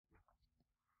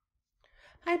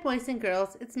Hi, boys and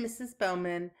girls. It's Mrs.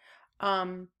 Bowman.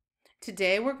 Um,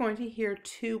 Today we're going to hear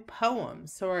two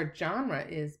poems. So our genre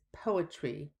is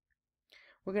poetry.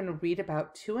 We're going to read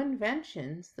about two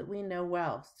inventions that we know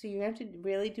well. So you have to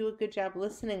really do a good job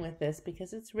listening with this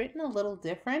because it's written a little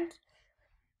different,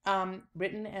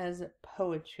 written as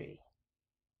poetry.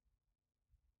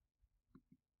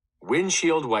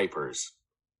 Windshield Wipers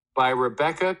by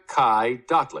Rebecca Kai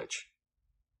Dottlich.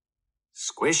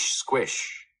 Squish,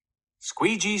 squish,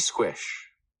 squeegee, squish,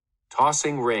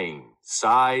 tossing rain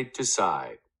side to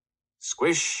side.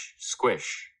 Squish,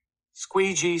 squish,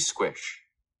 squeegee, squish,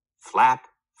 flap,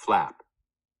 flap,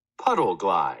 puddle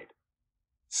glide.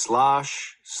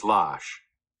 Slosh, slosh,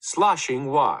 sloshing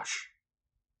wash.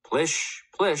 Plish,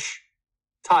 plish,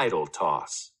 tidal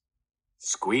toss.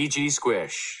 Squeegee,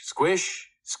 squish, squish,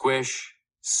 squish,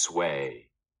 sway.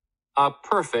 A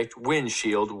perfect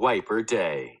windshield wiper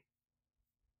day.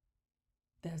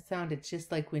 Those sounded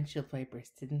just like windshield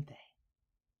wipers, didn't they?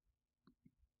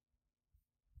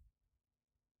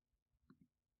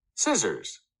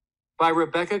 Scissors by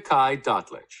Rebecca Kai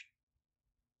Dottlich.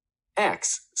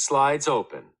 X slides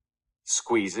open,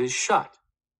 squeezes shut.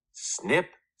 Snip,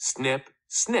 snip,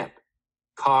 snip.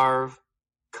 Carve,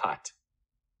 cut.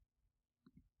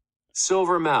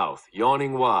 Silver mouth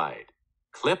yawning wide.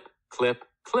 Clip, clip,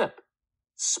 clip.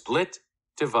 Split,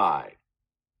 divide.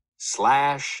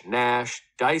 Slash, gnash,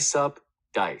 dice up,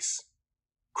 dice.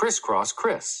 Crisscross,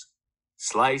 criss.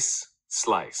 Slice,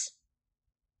 slice.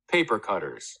 Paper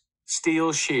cutters,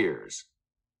 steel shears.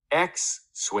 X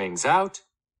swings out,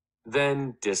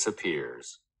 then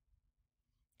disappears.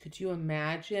 Could you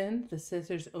imagine the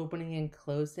scissors opening and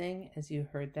closing as you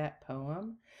heard that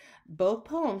poem? Both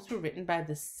poems were written by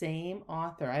the same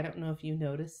author. I don't know if you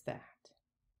noticed that.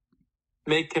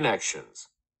 Make connections.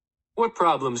 What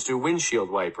problems do windshield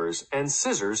wipers and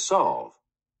scissors solve?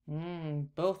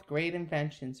 Both great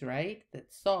inventions, right?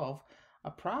 That solve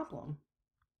a problem,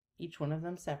 each one of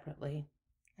them separately.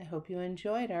 I hope you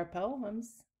enjoyed our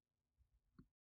poems.